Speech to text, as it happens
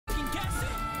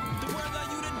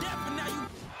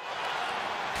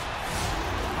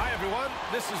Hi, everyone.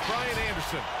 This is Brian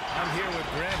Anderson. I'm here with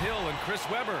Grant Hill and Chris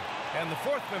Webber, and the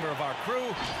fourth member of our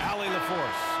crew, Allie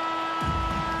LaForce.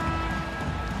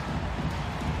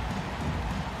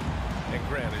 And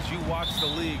Grant, as you watch the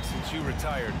league since you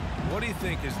retired, what do you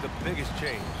think is the biggest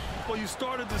change? Well, you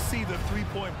started to see the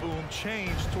three-point boom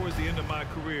change towards the end of my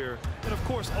career. And, of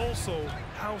course, also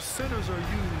how centers are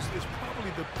used is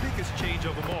probably the biggest change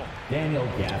of them all. Daniel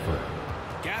Gafford.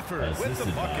 Gafford with the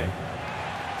bucket.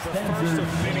 The first of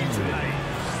many tonight.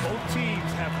 Both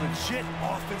teams have legit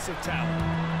offensive talent.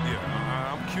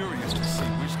 Yeah, I'm curious to see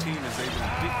which team is able to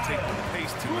dictate the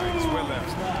pace tonight as well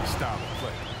as the style of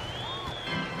play.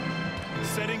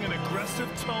 Setting an aggressive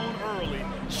tone early,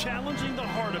 challenging the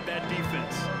heart of that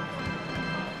defense.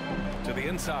 To the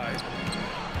inside.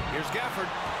 Here's Gafford.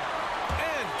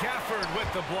 And Gafford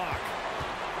with the block.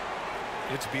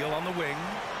 It's Beal on the wing.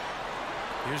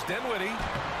 Here's Dinwiddie.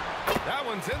 That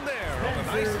one's in there on a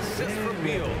nice assist from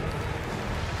Beal.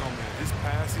 Oh, man, his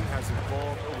passing has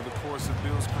evolved over the course of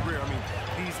Beal's career. I mean,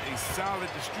 he's a solid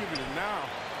distributor. Now,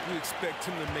 we expect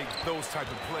him to make those type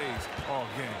of plays all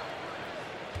game.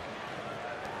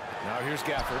 Now here's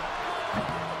Gafford.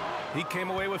 He came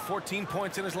away with 14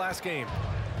 points in his last game.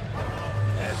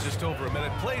 And just over a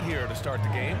minute played here to start the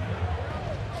game.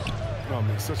 No, I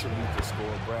mean, such a lethal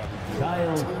scorer, Bradley.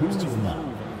 Kyle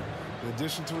Kuzma. In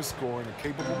addition to his scoring, a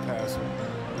capable passer,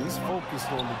 he's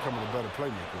focused on becoming a better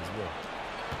playmaker as well.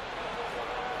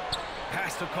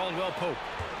 Pass to Caldwell Pope.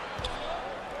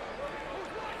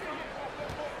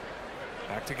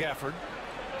 Back to Gafford.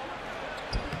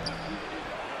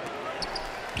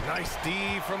 Nice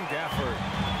D from Gafford.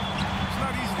 It's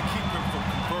not easy to keep him from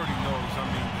converting those. I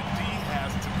mean, the D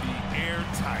has to be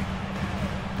airtight.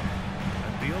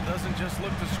 And Beal doesn't just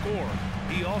look to score.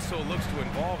 He also looks to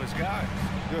involve his guys.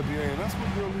 Yeah, BA, and that's what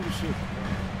real leadership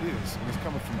is. And it's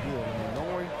coming from Beal. I mean,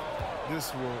 knowing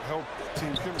this will help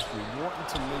team chemistry, wanting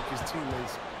to make his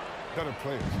teammates better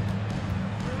players.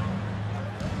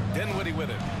 Dinwiddie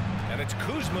with it. And it's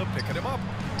Kuzma picking him up.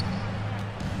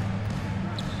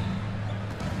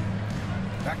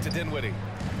 Back to Dinwiddie.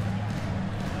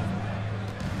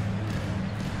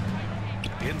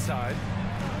 Inside.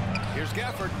 Here's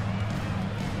Gafford.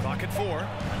 Clock at 4.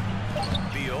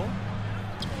 Beal.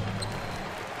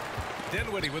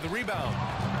 Dinwiddie with a rebound.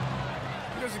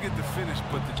 He doesn't get the finish,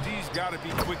 but the D's got to be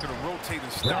quicker to rotate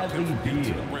and stop him from getting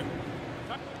to the rim.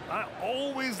 I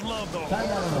always love the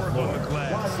hard work on the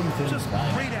glass. Just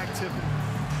great activity.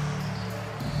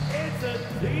 It's a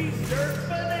T-shirt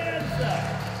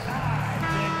bonanza. Time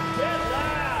to get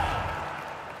out.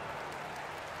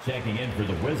 Checking in for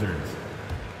the Wizards,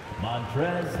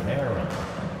 Montrezl Harrell,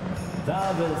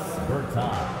 Davis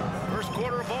Bertans. First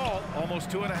quarter of ball, almost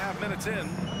 2.5 minutes in.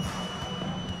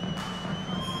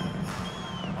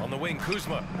 On the wing,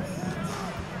 Kuzma.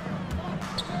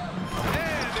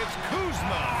 And it's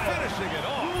Kuzma finishing it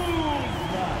off.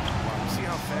 See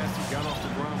how fast he got off the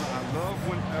ground? I love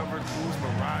whenever Kuzma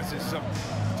rises up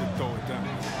to throw it down.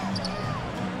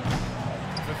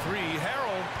 The 3,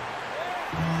 Harrell.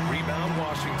 Rebound,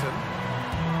 Washington.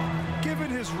 Given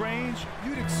his range,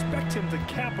 you'd expect him to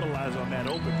capitalize on that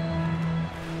opening.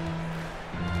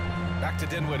 Back to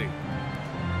Dinwiddie.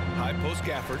 High post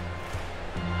Gafford.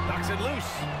 Knocks it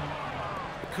loose.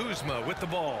 Kuzma with the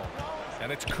ball.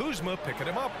 And it's Kuzma picking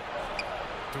him up.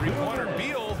 Three-pointer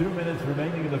Beal. 2 minutes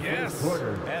remaining in the first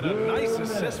quarter. And a nice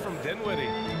assist from Dinwiddie.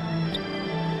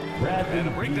 And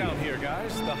a breakdown here,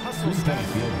 guys. The hustle stats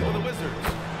for the Wizards.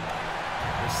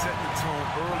 They're setting the tone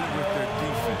early with their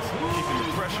defense, keeping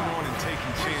the pressure on and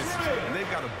taking chances. And they've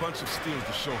got a bunch of steals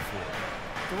to show for it.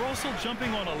 They're also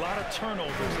jumping on a lot of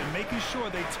turnovers and making sure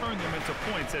they turn them into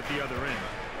points at the other end.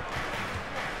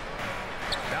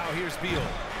 Now here's Beal.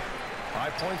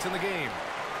 5 points in the game.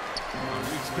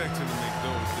 We expect him to make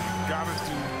those. They've got to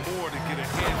do more to get a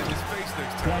hand in his face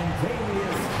next time.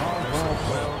 That's a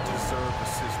well-deserved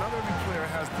assist. Not every player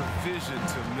has the vision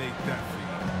to make that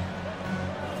feat.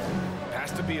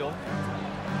 Pass to Beal.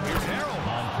 Here's Harrell.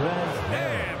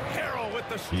 And Harrell with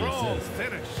the strong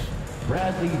finish.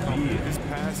 Bradley Beal. His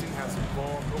passing has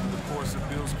evolved over the course of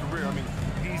Beal's career. I mean,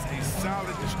 he's a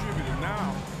solid distributor.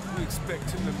 Now, we expect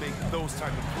him to make those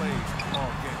type of plays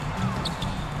all game.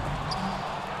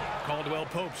 Caldwell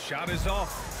Pope's shot is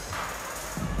off.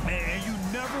 And you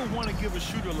never want to give a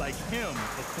shooter like him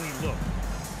a clean look.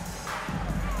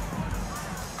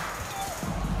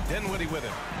 Dinwiddie with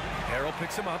it. Harrell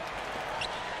picks him up.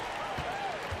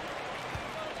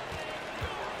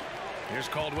 Here's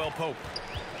Caldwell Pope.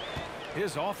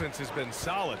 His offense has been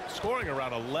solid, scoring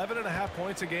around 11.5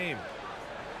 points a game.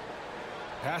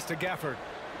 Pass to Gafford.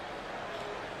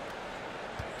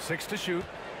 6 to shoot.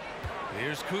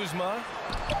 Here's Kuzma.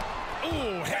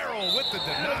 Ooh, Harrell with the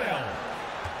denial.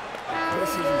 This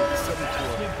is a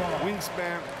 7-4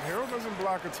 wingspan. Harrell doesn't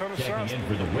block a ton of shots. In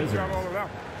for the He Wizards. got all of that.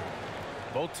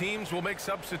 Both teams will make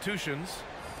substitutions.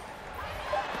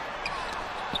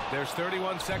 There's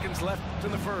 31 seconds left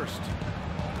in the first.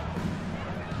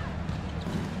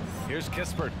 Here's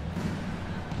Kispert.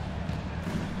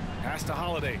 Pass to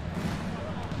Holiday.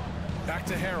 Back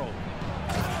to Harrell.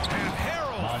 And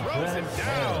Harrell throws it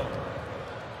down.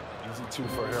 Easy 2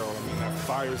 for Harrell. I mean, that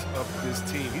fires up this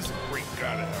team. He's a great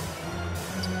guy to have.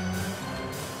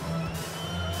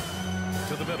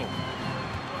 To the middle.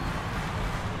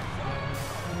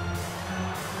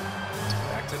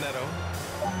 Back to Neto.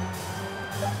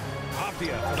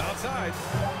 Optia from outside.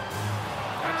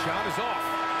 That shot is off.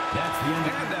 That's the end.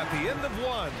 And at the end of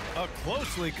one, a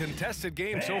closely contested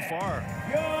game so far.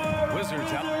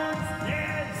 Wizards out.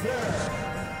 Answer.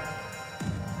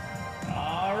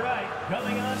 All right,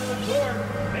 coming onto the court,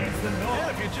 makes the noise. Yeah,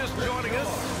 if you're just joining us,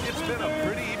 it's been a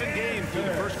pretty even game through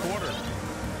the first quarter.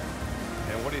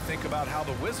 And what do you think about how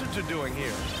the Wizards are doing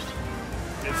here?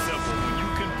 It's simple. When you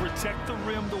can protect the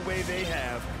rim the way they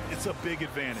have, it's a big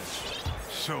advantage.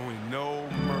 Showing no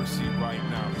mercy right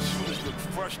now. The shooters look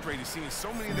frustrated seeing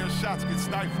so many of their shots get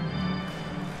stifled.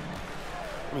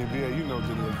 I mean, Beal, you know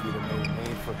Daniel Beal made a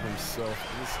name for himself.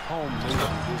 His home nation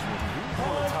is with him. He's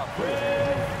one of the top players.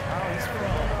 How he's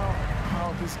figuring out how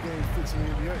this game fits in the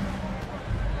NBA.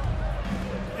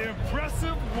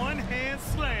 Impressive one-hand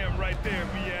slam right there,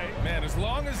 B.A. Man, as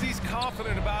long as he's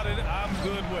confident about it, I'm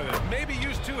good with it. Maybe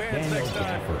use 2 hands Daniel next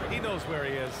time. Gafford. He knows where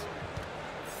he is.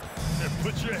 And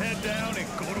put your head down and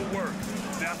go to work.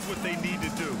 That's what they need to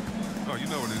do. Oh, you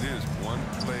know what it is. One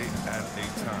play at a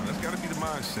time. That's got to be the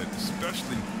mindset,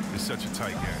 especially in such a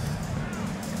tight game.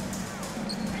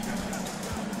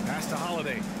 Pass to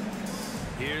Holiday.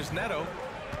 Here's Neto.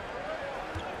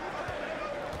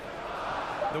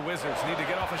 The Wizards need to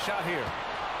get off a shot here.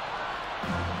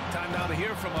 Time now to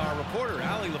hear from our reporter,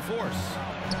 Allie LaForce.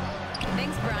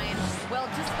 Thanks, Brian. Well,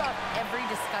 just about every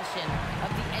discussion of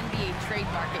the NBA trade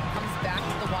market comes back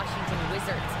to the Washington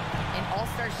Wizards. And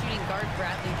all-star shooting guard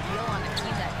Bradley Beal on a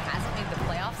team that hasn't made the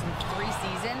playoffs in 3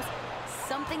 seasons.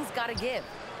 Something's got to give.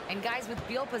 And guys, with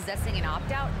Beal possessing an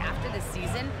opt-out after the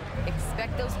season,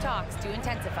 expect those talks to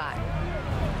intensify.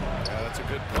 Yeah, that's a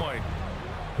good point.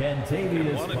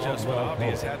 Kentavious One adjustment Caldwell-Pope.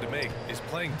 Obvious had to make is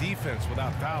playing defense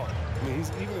without fouling. I mean,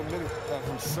 he's even admitted that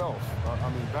himself. I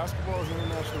mean, basketball is an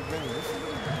international game. This is a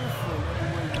little different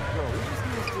everywhere you go. He just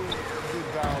needs to get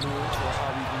dialed in to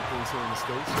how we do things here in the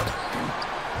States.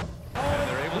 And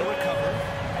they're able to recover.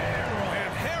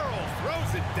 And Harrell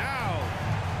throws it down.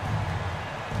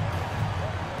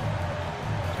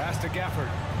 Pass to Gafford.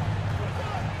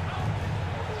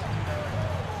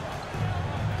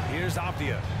 Here's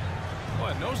Optia.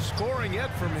 Well, no scoring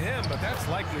yet from him, but that's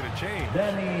likely to change.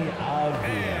 Denny Avdia.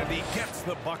 And he gets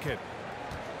the bucket.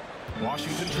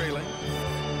 Washington trailing.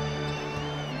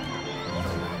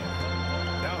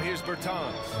 Now here's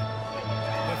Bertans.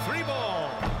 The 3-ball.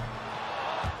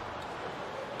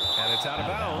 And it's out of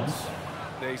bounds.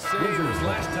 They say it was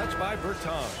last touch by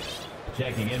Bertans.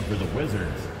 Checking in for the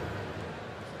Wizards.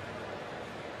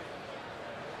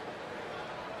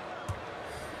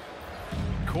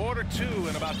 Quarter 2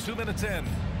 and about 2 minutes in.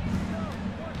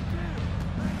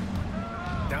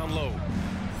 Down low.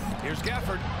 Here's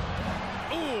Gafford.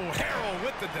 Ooh, Harrell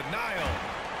with the denial.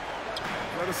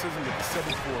 Athleticism with the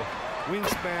 7-4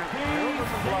 wingspan. Harrell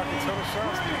doesn't block a ton of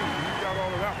shots. He got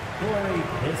all of that. Corey He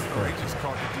Kispert. just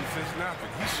caught the defense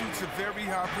napping. He shoots a very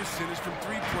high percentage from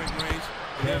 3-point range,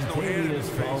 and there's no hand in his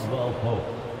Kentavious face. Caldwell-Pope.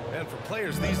 And for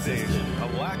players these days, a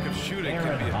lack of shooting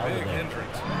can be a big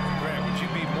hindrance. Grant, would you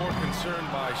be more concerned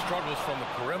by struggles from the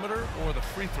perimeter or the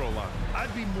free throw line?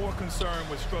 I'd be more concerned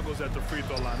with struggles at the free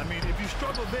throw line. I mean, if you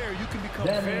struggle there, you can become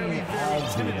Denny very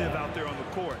Avdia. tentative out there on the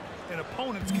court. And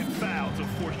opponents can foul to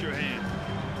force your hand.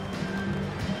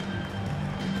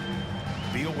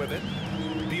 Beal with it.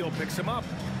 Beal picks him up.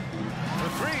 For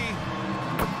 3.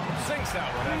 Sinks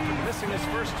that one after missing his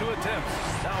first 2 attempts.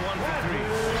 Now 1 for 3.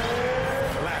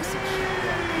 Classic.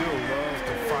 Beal loves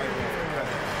to fight off the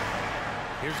pass.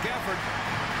 Here's Gafford.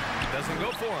 Doesn't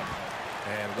go for him.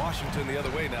 And Washington the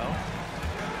other way now.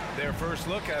 Their first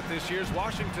look at this year's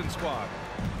Washington squad.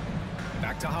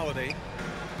 Back to Holiday.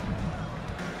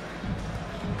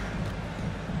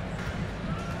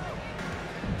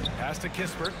 Pass to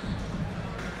Kispert.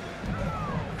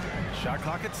 Shot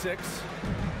clock at 6.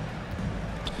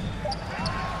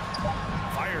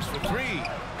 Fires for 3.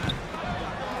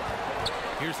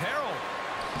 Here's Harrell.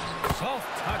 Soft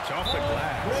touch off the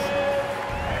glass.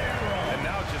 And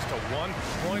now just a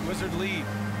 1-point Wizard lead.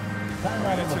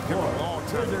 And it took him a long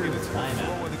time to get into the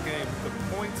flow of the game.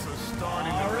 The points are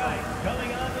starting. All right,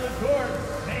 coming onto the court,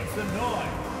 make some noise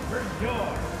for your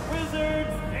Wizards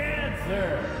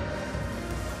answer.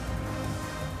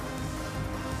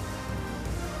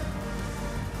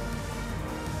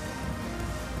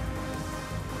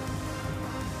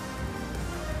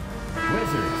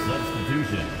 Wizards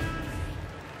substitution.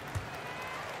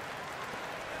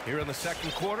 Here in the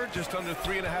second quarter, just under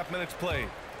 3.5 minutes played.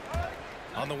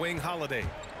 On the wing, Holiday.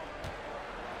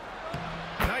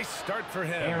 Nice start for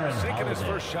him. Sinking his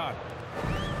first shot.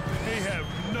 They have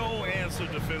no answer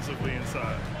defensively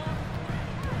inside.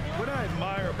 What I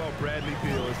admire about Bradley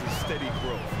Beal is his steady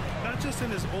growth. Not just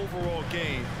in his overall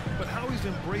game, but how he's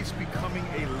embraced becoming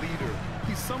a leader.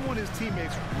 He's someone his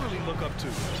teammates really look up to.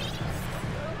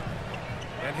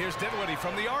 And here's Dinwiddie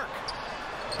from the arc.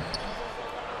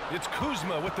 It's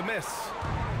Kuzma with the miss.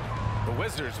 The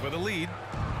Wizards with a lead.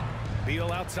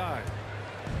 Beal outside.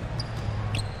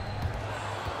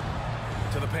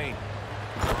 To the paint.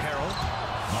 Harrell.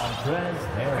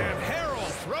 And Harrell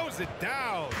throws it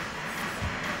down.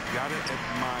 Gotta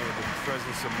admire the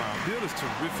presence of mind. Beal is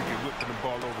terrific at whipping the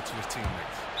ball over to his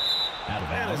teammates. And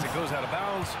as it goes out of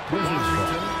bounds,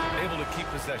 Washington able to keep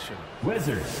possession.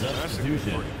 Wizards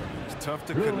substitution. It's tough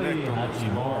to connect those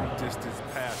long distance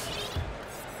passes.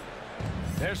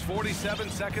 There's 47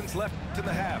 seconds left in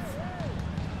the half.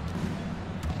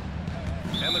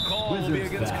 And the call will be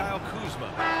against Kyle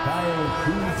Kuzma.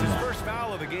 That's his first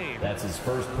foul of the game. That's his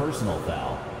first personal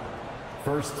foul.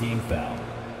 First team foul.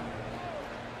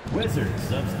 Wizards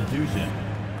substitution.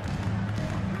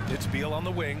 It's Beal on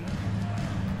the wing.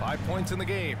 5 points in the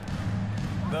game.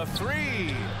 The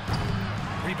three.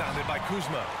 Rebounded by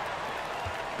Kuzma.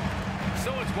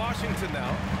 So it's Washington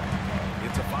now.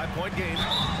 It's a 5-point game.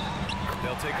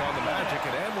 They'll take on the Magic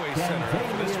at Amway Center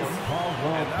after this one.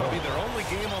 And that'll be their only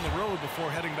game on the road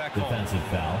before heading back home. Defensive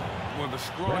foul. Well, the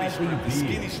scrawny strength, the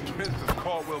skinny strength of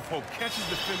Caldwell Pope catches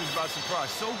defenders by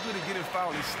surprise. So good at getting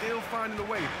fouled and still finding a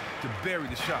way to bury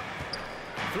the shot.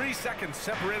 3 seconds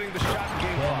separating the shot and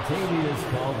game clock.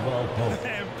 Caldwell Pope.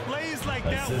 And plays like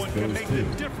that Assist one can goes make to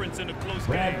the difference in a close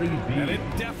Bradley game. Beal. And it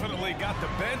definitely got the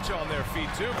bench on their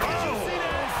feet, too.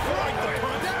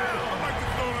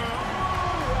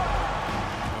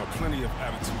 Plenty of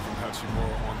attitude from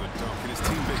Hachimura on the dunk, and his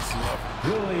teammates love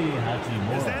it. Rui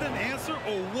Hachimura. Is that an answer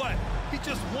or what? He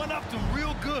just one-upped him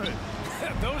real good.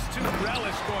 Those two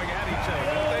relish going at each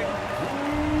other, don't they?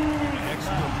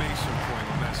 Exclamation point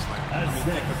on that slam. I mean,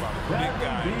 think about it. Big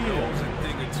guy knows a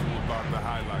thing or two about the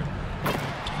highlight.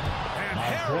 And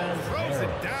Harrell throws it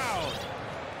down.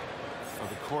 So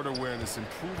the court awareness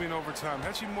improving over time.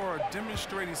 Hachimura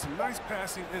demonstrating some nice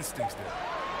passing instincts there.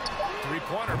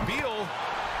 Three-pointer, Beal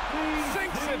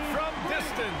sinks it from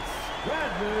distance.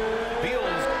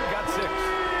 Beal's got 6.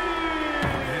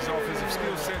 His offensive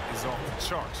skill set is off the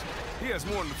charts. He has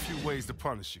more than a few ways to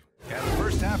punish you. And the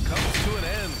first half comes to an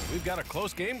end. We've got a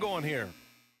close game going here.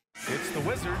 It's the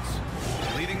Wizards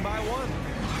leading by 1.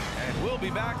 And we'll be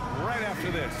back right after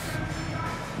this.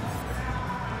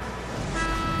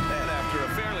 And after a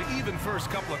fairly even first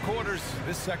couple of quarters,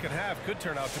 this second half could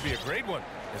turn out to be a great one,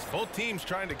 as both teams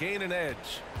trying to gain an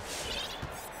edge.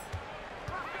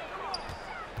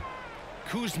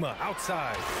 Kuzma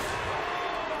outside.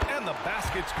 And the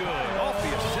basket's good. Off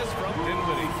the assist from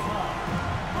Dinwiddie.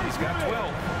 He's got 12.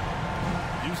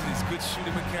 Using his good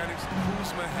shooting mechanics,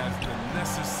 Kuzma has the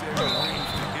necessary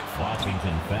range to hit.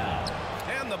 Washington foul.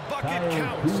 And the bucket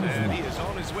counts. And he is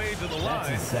on his way to the line.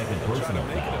 That's his second He'll try to personal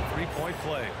make it foul. a 3-point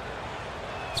play.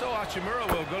 So Hachimura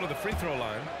will go to the free throw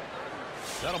line.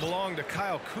 That'll belong to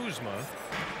Kyle Kuzma.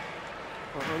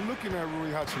 Looking at Rui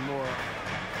Hachimura,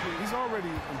 he's already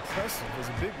impressive as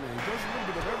a big man. He does a little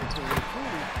bit of everything,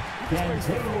 including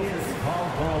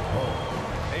Caldwell Pope.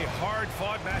 A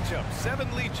hard-fought matchup.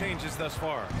 7 lead changes thus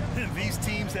far. These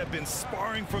teams have been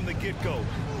sparring from the get-go,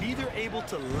 neither able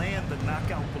to land the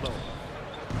knockout blow.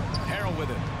 Harrell with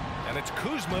it. And it's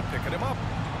Kuzma picking him up.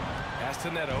 Pass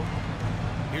to Neto.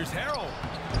 Here's Harrell.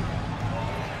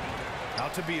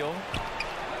 Out to Beal.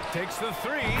 Takes the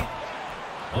 3.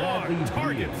 On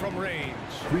target from range.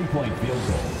 3-point field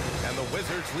goal. And the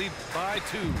Wizards lead by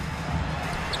 2.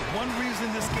 One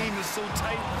reason this game is so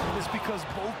tight is because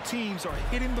both teams are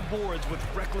hitting the boards with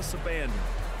reckless abandon.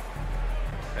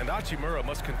 And Hachimura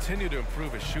must continue to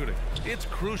improve his shooting. It's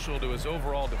crucial to his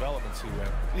overall development,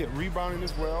 C-Web. Yeah, rebounding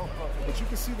as well, but you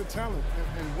can see the talent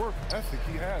and work ethic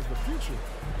he has. The future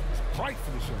is bright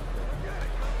for the young player.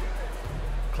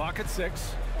 Clock at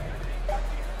 6.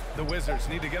 The Wizards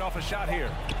need to get off a shot here.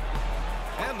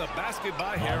 And the basket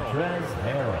by Harrell.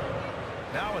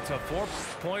 Now it's a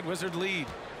 4-point Wizard lead.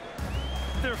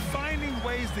 They're finding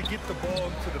ways to get the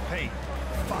ball to the paint.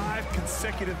 5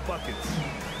 consecutive buckets.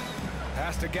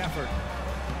 Pass to Gafford.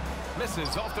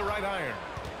 Misses off the right iron.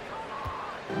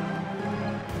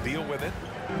 Beal with it.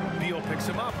 Beal picks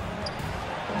him up.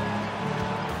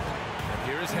 And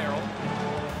here is Harrell.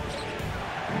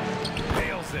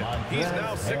 Nails it. He's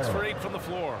now 6 for 8 from the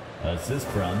floor. Assist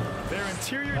from their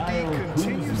interior D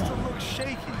continues to look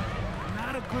shaky.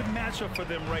 Not a good matchup for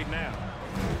them right now.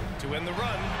 To win the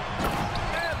run.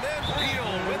 And then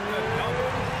Beal with the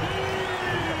double.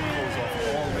 Goes off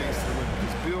all lanes to win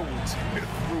because Beal will tear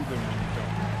through them when you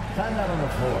don't. Timeout on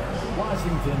the floor.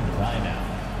 Washington timeout.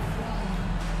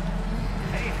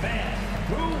 Hey fans,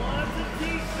 who wants a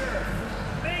t-shirt?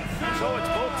 Make some So it's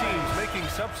both teams making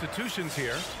substitutions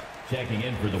here. Checking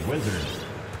in for the Wizards.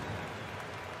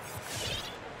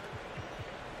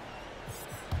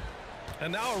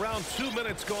 And now around 2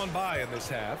 minutes gone by in this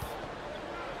half.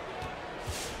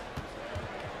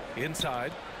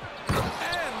 Inside.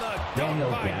 And the dunk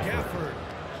by Gafford.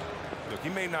 Look, he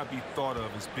may not be thought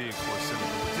of as big for a center,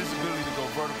 but with his ability to go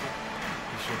vertical,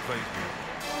 he sure plays good.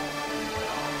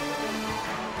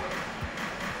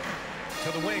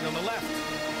 To the wing on the left.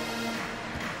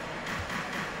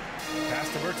 Pass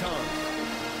to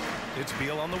Bertans. It's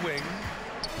Beal on the wing.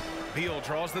 Beal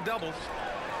draws the double.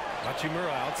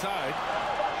 Hachimura outside.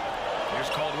 Here's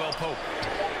Caldwell Pope.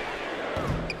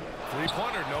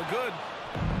 Three-pointer, no good.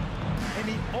 And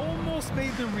he almost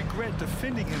made them regret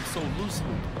defending him so loosely.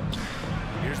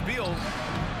 Here's Beal.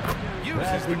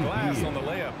 Uses the glass Beal. on the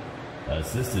layup.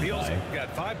 Assisted Beal's by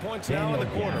got 5 points now in the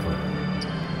quarter.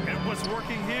 And what's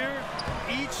working here?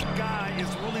 Each guy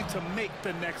is willing to make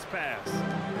the next pass.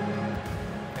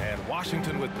 And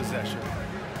Washington with possession.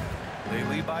 They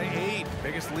lead by 8.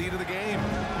 Biggest lead of the game.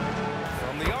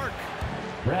 From the arc.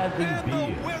 Bradley And Beal.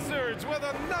 the Wizards with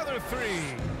another 3.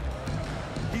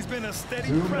 He's been a steady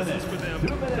 2 presence minutes. for them.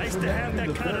 2 minutes Nice to have that remaining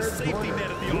in kind of the third safety quarter.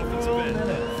 net at the 2 offensive end.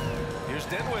 minutes. Here's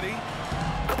Dinwiddie.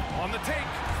 On the take.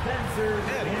 Spencer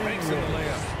And makes it a Dinwiddie.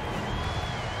 layup.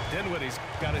 Dinwiddie's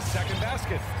got his second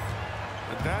basket.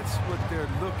 And that's what they're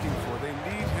looking for. They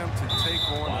need him to take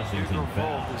on a Washington bigger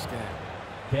role foul. this game.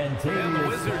 And the Kentavious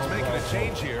Wizards making a Caldwell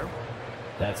change Pope. here.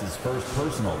 That's his first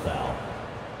personal foul.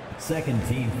 Second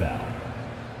team foul.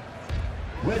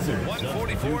 Wizards 1:44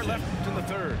 substitution. left in the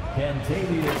third.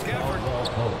 Kentavious Gafford. Caldwell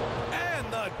Pope. And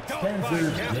the dunk by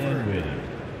Spencer Gafford. Dinwiddie.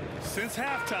 Since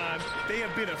halftime, they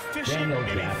have been efficient Daniel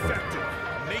and Gafford. effective,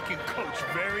 making Coach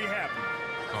very happy.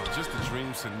 Oh, just a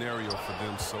dream scenario for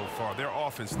them so far. Their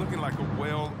offense looking like a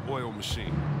well-oiled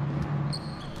machine.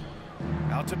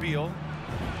 Out to Beal.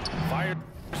 Fired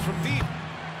from deep.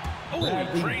 Oh, he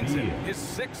Bradley drains it. Beal. His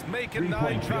 6th make in 9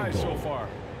 Three-point tries field so goal. far.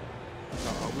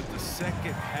 With the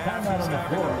second half, Timeout he's on the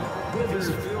having floor. his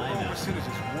Wizards field goal timeout. percentage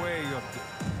is way up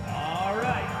there. All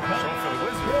right. So for the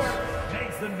Wizards.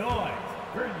 Make some noise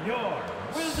for your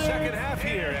Wizards. Second half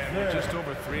here, and we're answer. just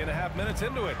over 3.5 minutes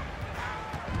into it.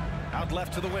 Out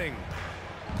left to the wing.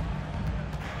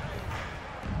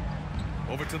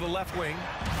 Over to the left wing.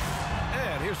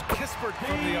 And here's Kispert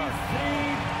from the arc.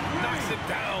 Knocks it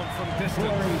down from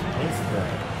distance.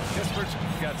 Kispert's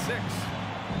got 6.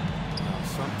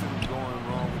 Something going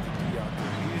wrong with the D out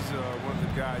there. He's one of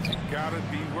the guys you gotta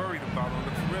be worried about on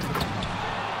the perimeter.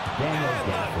 Daniel And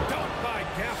the Gafford. dunk by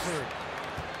Gafford.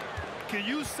 Can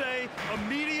you say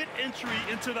immediate entry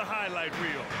into the highlight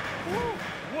reel? Woo,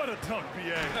 what a dunk,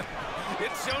 BA.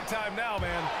 It's showtime now,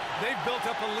 man. They've built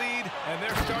up a lead, and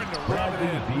they're starting to rub it Bradley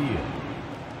in. Beal.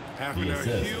 Having The a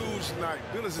assist. huge night.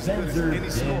 Bill is as good as Spencer any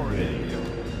scorer. Dinwiddie.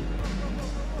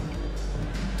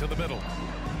 To the middle.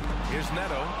 Here's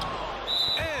Neto.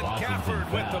 And Washington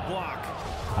Gafford with the foul. block.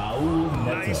 Raul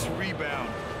Nice Neto. rebound.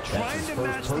 That's Trying his to first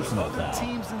match the personal other foul.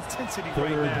 team's intensity right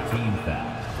Third now. team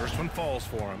foul. First one falls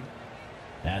for him.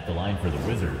 At the line for the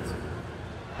Wizards,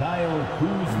 Kyle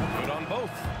Kuzma. Good on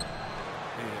both.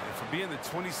 And for being the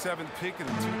 27th pick in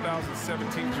the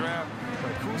 2017 draft,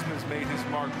 Kuzma's made his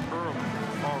mark early,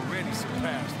 already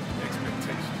surpassed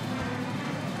expectations.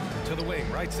 To the wing,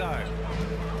 right side.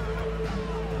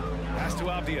 Pass to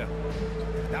Avdia.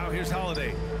 Now here's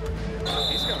Holiday.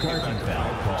 He's got to get back to Foul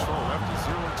ball call. control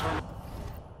after 0 turnovers.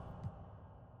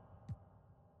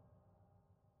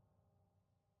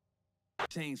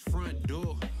 Change front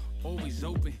door, always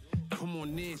open. Come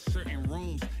on in, certain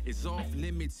rooms is off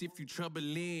limits. If you trouble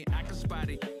in, I can spot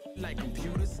it like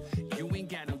computers. You ain't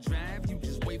got no drive, you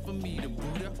just wait for me to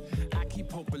boot up. I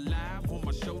keep hope alive on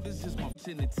my shoulders. Is my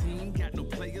in the team, got no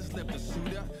players left to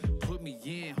suit up. Put me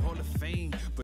in Hall of Fame.